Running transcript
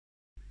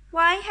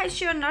Why has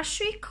your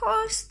nursery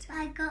closed?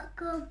 I got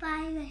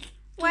coronavirus.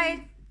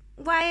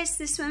 Why is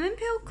the swimming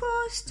pool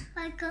closed?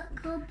 I got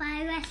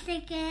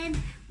coronavirus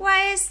again.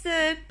 Why is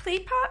the play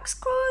parks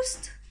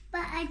closed?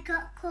 But I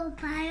got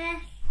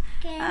coronavirus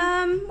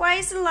again. Why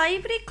is the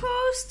library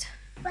closed?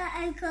 But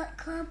I got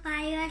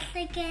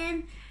coronavirus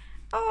again.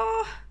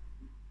 Oh,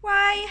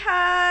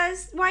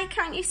 why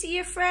can't you see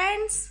your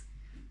friends?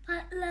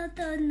 But I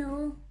don't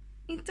know.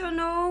 You don't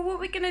know. What are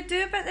we going to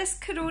do about this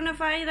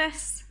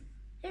coronavirus?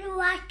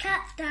 Whack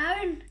it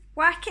down.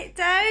 Whack it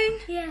down?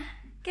 Yeah.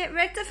 Get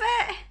rid of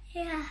it?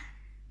 Yeah.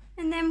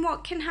 And then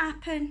what can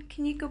happen?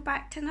 Can you go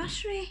back to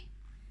nursery?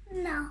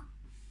 No.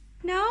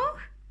 No?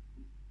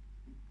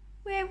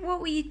 What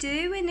will you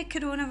do when the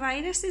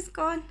coronavirus is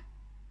gone?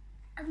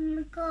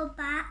 Go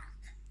back.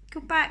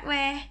 Go back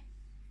where?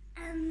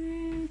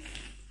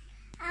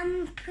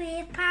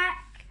 Play park.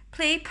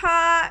 Play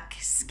park,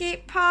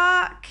 skate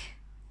park.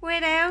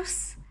 Where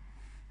else?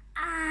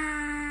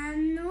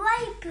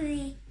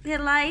 Library. The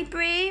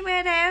library.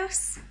 Where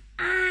else?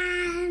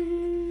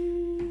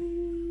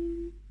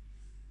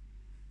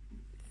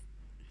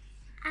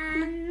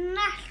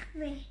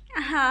 Nursery.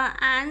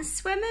 And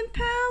swimming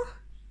pool.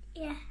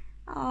 Yeah.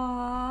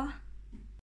 Aww.